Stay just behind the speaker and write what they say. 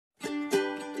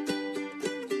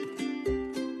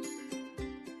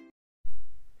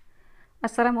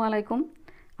আসসালামু আলাইকুম।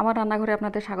 আমার রান্নাঘরে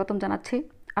আপনাদের স্বাগতম জানাচ্ছি।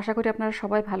 আশা করি আপনারা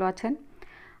সবাই ভালো আছেন।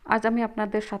 আজ আমি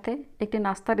আপনাদের সাথে একটি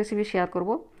নাস্তা রেসিপি শেয়ার করব,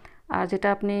 আর যেটা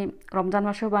আপনি রমজান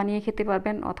মাসেও বানিয়ে খেতে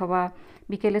পারবেন, অথবা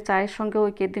বিকেলে চায়ের সঙ্গেও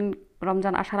দিন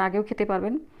রমজান আসার আগেও খেতে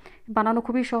পারবেন। বানানো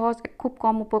খুবই সহজ, খুব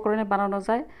কম উপকরণে বানানো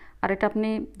যায়। আর এটা আপনি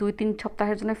 2-3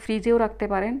 সপ্তাহের জন্য ফ্রিজেও রাখতে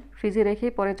পারেন। ফ্রিজে রেখে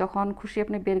পরে যখন খুশি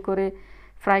আপনি বের করে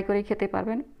ফ্রাই করে খেতে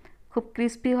পারবেন। খুব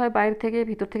ক্রিস্পি হয় বাইরে থেকে,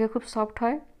 ভিতর থেকে খুব সফট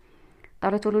হয়।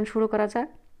 তাহলে চলুন শুরু করা যাক।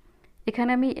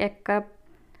 এখানে আমি 1 কাপ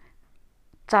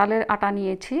চালের আটা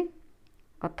নিয়েছি,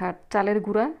 অর্থাৎ চালের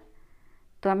গুঁড়া।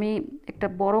 তো আমি একটা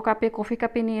বড় কাপে, কফি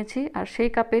কাপে নিয়েছি, আর সেই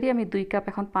কাপেরই আমি 2 কাপ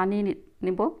এখন পানি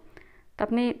নেব। তো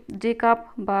আপনি যে কাপ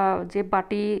বা যে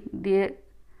বাটি দিয়ে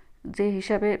যে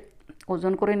হিসাবে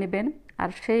ওজন করে নেবেন, আর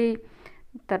সেই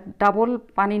তার ডাবল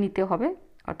পানি নিতে হবে।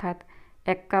 অর্থাৎ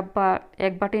 1 কাপ বা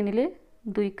 1 বাটি নিলে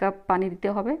 2 কাপ পানি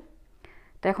দিতে হবে।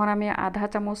 তো এখন আমি আধা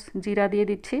চামচ জিরা দিয়ে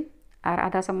দিচ্ছি, আর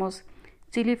আধা চামচ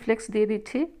চিলি ফ্লেক্স দিয়ে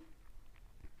দিচ্ছি,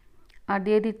 আর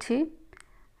দিয়ে দিচ্ছি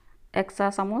 1 চা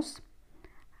চামচ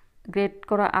গ্রেট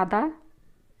করা আদা,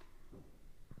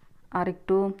 আর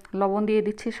একটু লবণ দিয়ে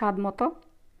দিচ্ছি স্বাদ মতো।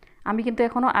 আমি কিন্তু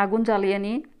এখনও আগুন জ্বালিয়ে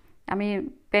নিই, আমি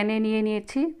প্যানে নিয়ে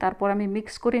নিয়েছি, তারপর আমি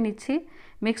মিক্স করে নিচ্ছি।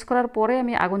 মিক্স করার পরে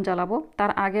আমি আগুন জ্বালাবো,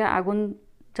 তার আগে আগুন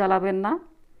জ্বালাবেন না।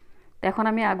 এখন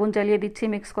আমি আগুন জ্বালিয়ে দিচ্ছি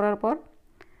মিক্স করার পর।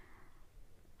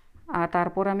 আর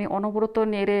তারপর আমি অনবরত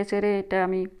নেড়ে চেড়ে এটা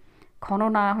আমি ঘন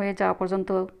না হয়ে যাওয়া পর্যন্ত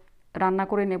রান্না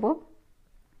করে নেব।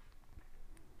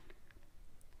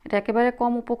 এটা একেবারে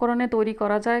কম উপকরণে তৈরি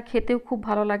করা যায়, খেতেও খুব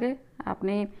ভালো লাগে।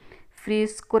 আপনি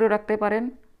ফ্রিজ করে রাখতে পারেন,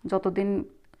 যতদিন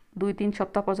 2-3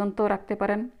 সপ্তাহ পর্যন্ত রাখতে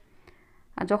পারেন।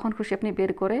 আর যখন খুশি আপনি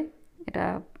বের করে এটা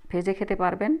ভেজে খেতে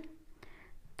পারবেন।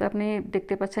 তো আপনি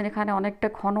দেখতে পাচ্ছেন এখানে অনেকটা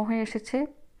ঘন হয়ে এসেছে।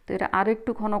 তো এটা আরও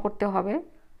একটু ঘন করতে হবে।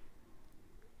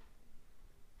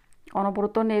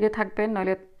 অনবরত নেড়ে থাকবেন,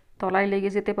 নইলে তলায় লেগে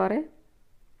যেতে পারে।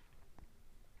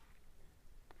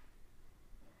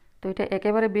 তো এটা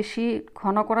একেবারে বেশি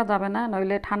ঘন করা যাবে না,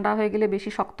 নইলে ঠান্ডা হয়ে গেলে বেশি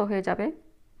শক্ত হয়ে যাবে।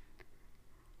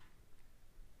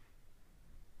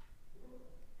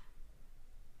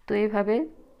 তো এইভাবে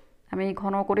আমি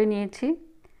ঘন করে নিয়েছি।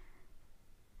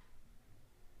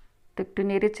 তো একটু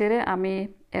নেড়ে চেড়ে আমি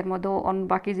এর মধ্যেও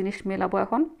বাকি জিনিস মেলাবো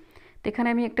এখন। তো এখানে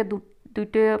আমি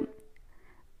দুটো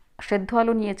সেদ্ধ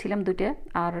আলু নিয়েছিলাম, 2টা।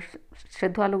 আর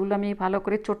সেদ্ধ আলুগুলো আমি ভালো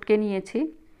করে চটকে নিয়েছি।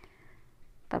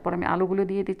 তারপর আমি আলুগুলো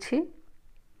দিয়ে দিচ্ছি,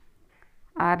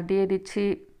 আর দিয়ে দিচ্ছি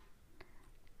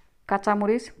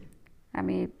কাঁচামরিচ,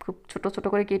 আমি খুব ছোট ছোট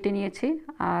করে কেটে নিয়েছি,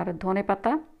 আর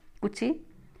ধনেপাতা কুচি।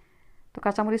 তো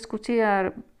কাঁচামরিচ কুচি আর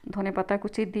ধনেপাতা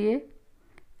কুচি দিয়ে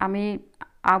আমি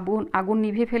আগুন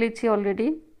নিভিয়ে ফেলেছি অলরেডি।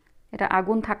 এটা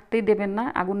আগুন থাকতেই দেবেন না,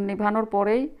 আগুন নেভানোর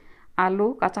পরেই আলু,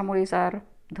 কাঁচামরিচ আর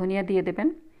ধনিয়া দিয়ে দেবেন।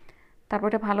 তারপর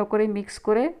এটা ভালো করে মিক্স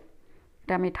করে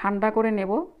এটা আমি ঠান্ডা করে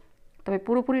নেব। তবে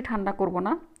পুরোপুরি ঠান্ডা করব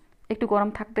না, একটু গরম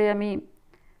থাকতেই আমি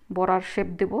বড়ার শেপ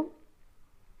দেব।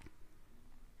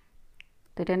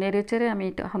 তো এটা নেড়ে চেড়ে আমি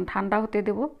এখন ঠান্ডা হতে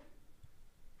দেব।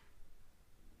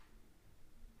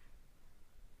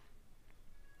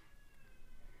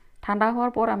 ঠান্ডা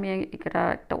হওয়ার পর আমি এটা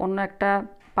অন্য একটা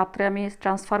পাত্রে আমি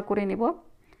ট্রান্সফার করে নেব।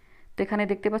 তো এখানে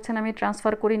দেখতে পাচ্ছেন আমি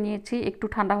ট্রান্সফার করে নিয়েছি একটু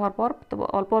ঠান্ডা হওয়ার পর। তো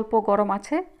অল্প অল্প গরম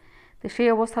আছে। তো সেই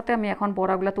অবস্থাতে আমি এখন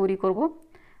বড়াগুলো তৈরি করব।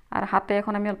 আর হাতে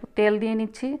এখন আমি অল্প তেল দিয়ে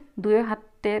নিচ্ছি, 2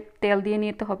 হাতে তেল দিয়ে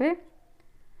নিতে হবে,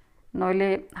 নইলে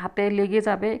হাতে লেগে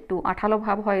যাবে, একটু আঠালো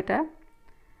ভাব হয় এটা।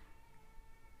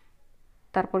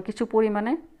 তারপর কিছু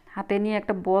পরিমাণে হাতে নিয়ে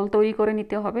একটা বল তৈরি করে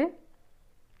নিতে হবে।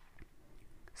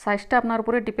 সাইজটা আপনার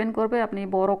উপরে ডিপেন্ড করবে, আপনি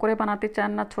বড় করে বানাতে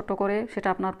চান না ছোট করে, সেটা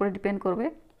আপনার উপরে ডিপেন্ড করবে।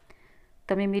 তো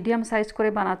আমি মিডিয়াম সাইজ করে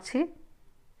বানাচ্ছি।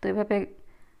 তো এভাবে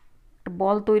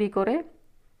বল তৈরি করে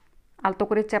আলতো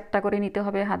করে চ্যাপ্টা করে নিতে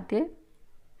হবে, হাত দিয়ে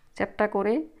চ্যাপ্টা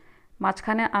করে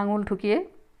মাঝখানে আঙুল ঢুকিয়ে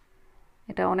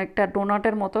এটা অনেকটা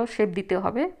ডোনাটের মতো শেপ দিতে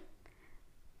হবে।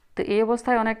 তো এই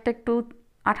অবস্থায় অনেকটা একটু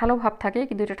আঠালো ভাব থাকে,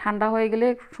 কিন্তু এটা ঠান্ডা হয়ে গেলে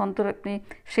সুন্দর আপনি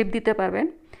শেপ দিতে পারবেন।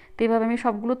 তো এইভাবে আমি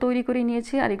সবগুলো তৈরি করে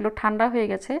নিয়েছি, আর এগুলো ঠান্ডা হয়ে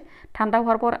গেছে। ঠান্ডা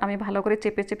হওয়ার পর আমি ভালো করে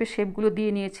চেপে চেপে শেপগুলো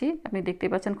দিয়ে নিয়েছি। আপনি দেখতে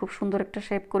পাচ্ছেন খুব সুন্দর একটা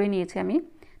শেপ করে নিয়েছি আমি।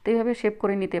 তো এইভাবে শেপ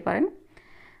করে নিতে পারেন।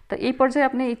 তো এই পর্যায়ে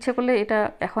আপনি ইচ্ছে করলে এটা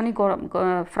এখনই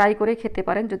ফ্রাই করে খেতে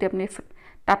পারেন, যদি আপনি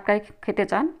টাটকায় খেতে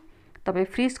চান। তবে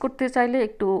ফ্রিজ করতে চাইলে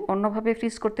একটু অন্যভাবে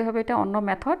ফ্রিজ করতে হবে, এটা অন্য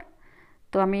মেথড।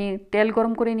 তো আমি তেল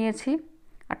গরম করে নিয়েছি,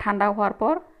 আর ঠান্ডা হওয়ার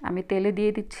পর আমি তেলে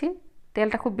দিয়ে দিচ্ছি।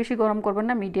 তেলটা খুব বেশি গরম করবেন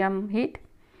না, মিডিয়াম হিট।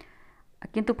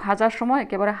 কিন্তু ভাজার সময়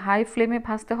একেবারে হাই ফ্লেমে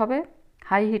ভাজতে হবে,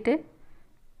 হাই হিটে।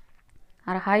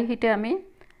 আর হাই হিটে আমি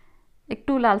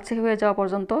একটু লালচে হয়ে যাওয়া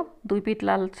পর্যন্ত, 2 পিঠ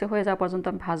লালচে হয়ে যাওয়া পর্যন্ত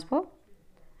আমি ভাজবো।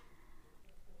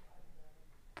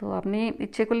 তো আপনি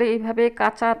ইচ্ছে করলে এইভাবে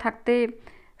কাঁচা থাকতে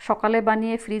সকালে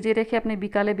বানিয়ে ফ্রিজে রেখে আপনি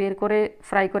বিকালে বের করে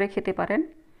ফ্রাই করে খেতে পারেন।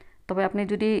 তবে আপনি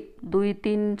যদি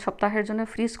 2-3 সপ্তাহের জন্য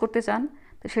ফ্রিজ করতে চান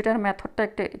তো সেটার মেথডটা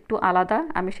একটু আলাদা,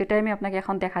 সেটাই আমি আপনাকে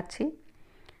এখন দেখাচ্ছি।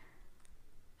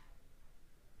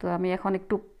 তো আমি এখন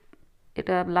একটু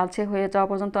এটা লালচে হয়ে যাওয়া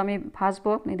পর্যন্ত আমি ভাজবো।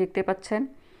 আপনি দেখতে পাচ্ছেন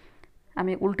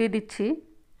আমি উল্টে দিচ্ছি।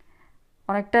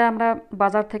 অনেকটা আমরা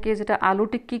বাজার থেকে যেটা আলু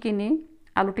টিক্কি কিনি,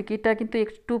 আলু টিক্কিটা কিন্তু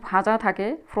একটু ভাজা থাকে,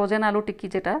 ফ্রোজেন আলু টিক্কি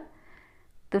যেটা,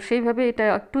 তো সেইভাবে এটা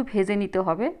একটু ভেজে নিতে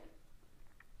হবে।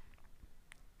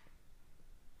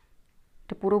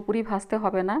 এটা পুরোপুরি ভাজতে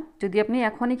হবে না। যদি আপনি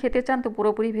এখনই খেতে চান তো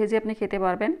পুরোপুরি ভেজে আপনি খেতে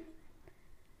পারবেন।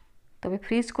 তবে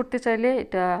ফ্রিজ করতে চাইলে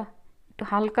এটা একটু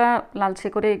হালকা লালচে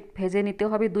করে ভেজে নিতে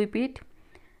হবে 2 পিঠ।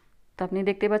 তো আপনি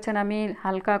দেখতে পাচ্ছেন আমি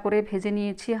হালকা করে ভেজে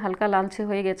নিয়েছি, হালকা লালচে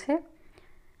হয়ে গেছে।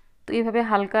 তো এইভাবে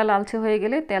হালকা লালচে হয়ে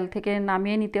গেলে তেল থেকে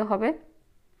নামিয়ে নিতে হবে,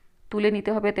 তুলে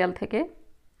নিতে হবে তেল থেকে।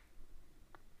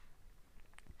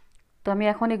 তো আমি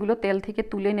এখন এগুলো তেল থেকে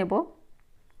তুলে নেব।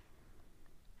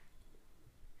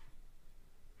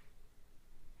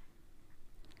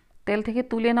 তেল থেকে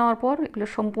তুলে নেওয়ার পর এগুলো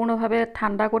সম্পূর্ণভাবে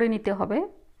ঠান্ডা করে নিতে হবে।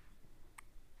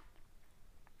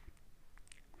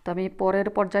 তো আমি পরের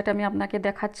পর্যায়টা আমি আপনাকে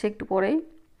দেখাচ্ছি একটু পরেই।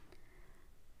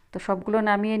 তো সবগুলো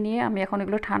নামিয়ে নিয়ে আমি এখন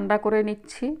এগুলো ঠান্ডা করে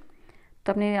নিচ্ছি। তো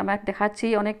আমি দেখাচ্ছি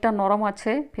অনেকটা নরম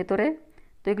আছে ভেতরে।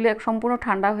 তো এগুলো সম্পূর্ণ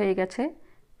ঠান্ডা হয়ে গেছে।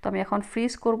 তো আমি এখন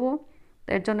ফ্রিজ করব। তো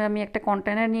এর জন্য আমি একটা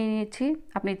কন্টেনার নিয়ে নিয়েছি।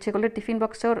 আপনি ইচ্ছে করলে টিফিন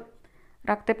বক্সেও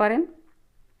রাখতে পারেন।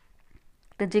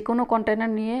 তো যে কোনো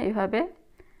কন্টেনার নিয়ে এভাবে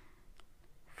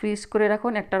ফ্রিজ করে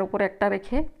রাখুন, একটার উপর একটা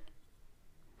রেখে।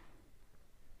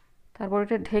 তারপর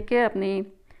এটা ঢেকে আপনি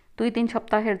 2-3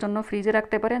 সপ্তাহের জন্য ফ্রিজে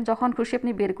রাখতে পারেন। যখন খুশি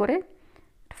আপনি বের করে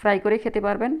ফ্রাই করে খেতে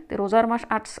পারবেন। তো রোজার মাস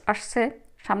আসছে,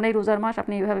 সামনেই রোজার মাস,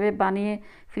 আপনি এভাবে বানিয়ে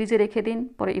ফ্রিজে রেখে দিন,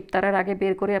 পরে ইফতারের আগে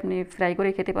বের করে আপনি ফ্রাই করে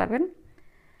খেতে পারবেন।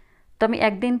 তো আমি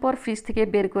একদিন পর ফ্রিজ থেকে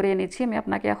বের করে এনেছি, আমি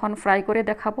আপনাকে এখন ফ্রাই করে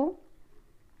দেখাবো।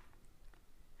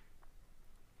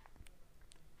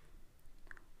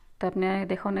 তো আপনি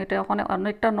দেখুন এটা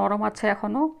অনেকটা নরম আছে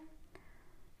এখনও।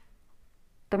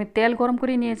 তো আমি তেল গরম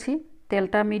করে নিয়েছি।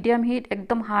 তেলটা মিডিয়াম হিট,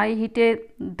 একদম হাই হিটে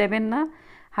দেবেন না।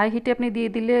 হাই হিটে আপনি দিয়ে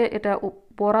দিলে এটা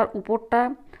বড়ার উপরটা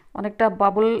অনেকটা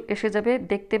বাবল এসে যাবে,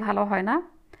 দেখতে ভালো হয় না।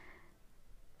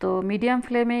 তো মিডিয়াম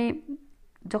ফ্লেমে,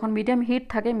 যখন মিডিয়াম হিট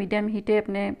থাকে মিডিয়াম হিটে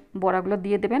আপনি বড়াগুলো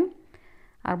দিয়ে দেবেন।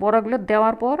 আর বড়াগুলো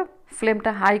দেওয়ার পর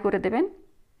ফ্লেমটা হাই করে দেবেন।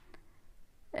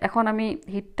 এখন আমি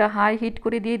হিটটা হাই হিট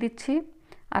করে দিয়ে দিচ্ছি।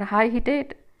 আর হাই হিটে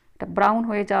এটা ব্রাউন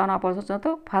হয়ে যাওয়া না পর্যন্ত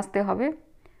ভাজতে হবে।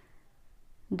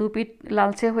 2 পিঠ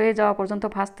লালচে হয়ে যাওয়া পর্যন্ত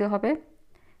ভাজতে হবে।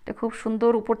 এটা খুব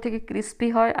সুন্দর উপর থেকে ক্রিস্পি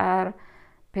হয় আর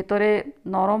ভেতরে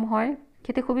নরম হয়,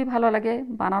 খেতে খুবই ভালো লাগে।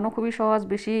 বানানো খুবই সহজ,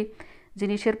 বেশি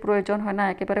জিনিসের প্রয়োজন হয় না,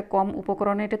 একেবারে কম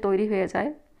উপকরণে এটা তৈরি হয়ে যায়।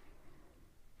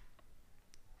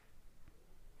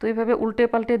 তো এইভাবে উল্টে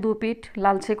পাল্টে 2 পিঠ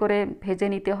লালচে করে ভেজে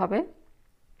নিতে হবে।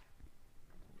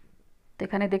 তো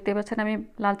এখানে দেখতে পাচ্ছেন আমি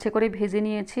লালচে করে ভেজে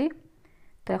নিয়েছি।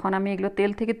 তো এখন আমি এগুলো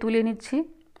তেল থেকে তুলে নিচ্ছি।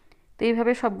 তো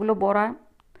এইভাবে সবগুলো বড়া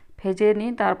ভেজে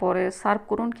নিই, তারপরে সার্ভ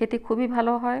করুন। খেতে খুবই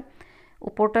ভালো হয়,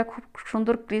 উপরটা খুব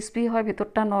সুন্দর ক্রিস্পি হয়,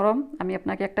 ভেতরটা নরম। আমি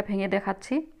আপনাকে একটা ভেঙে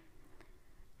দেখাচ্ছি।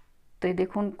 তো এই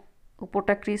দেখুন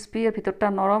উপরটা ক্রিস্পি আর ভেতরটা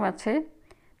নরম আছে।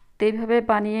 তো এইভাবে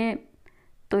বানিয়ে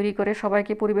তৈরি করে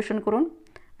সবাইকে পরিবেশন করুন।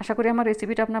 আশা করি আমার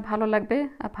রেসিপিটা আপনার ভালো লাগবে।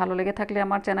 আর ভালো লেগে থাকলে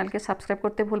আমার চ্যানেলকে সাবস্ক্রাইব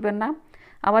করতে ভুলবেন না।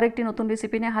 আবার একটি নতুন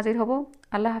রেসিপি নিয়ে হাজির হব।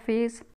 আল্লাহ হাফিজ।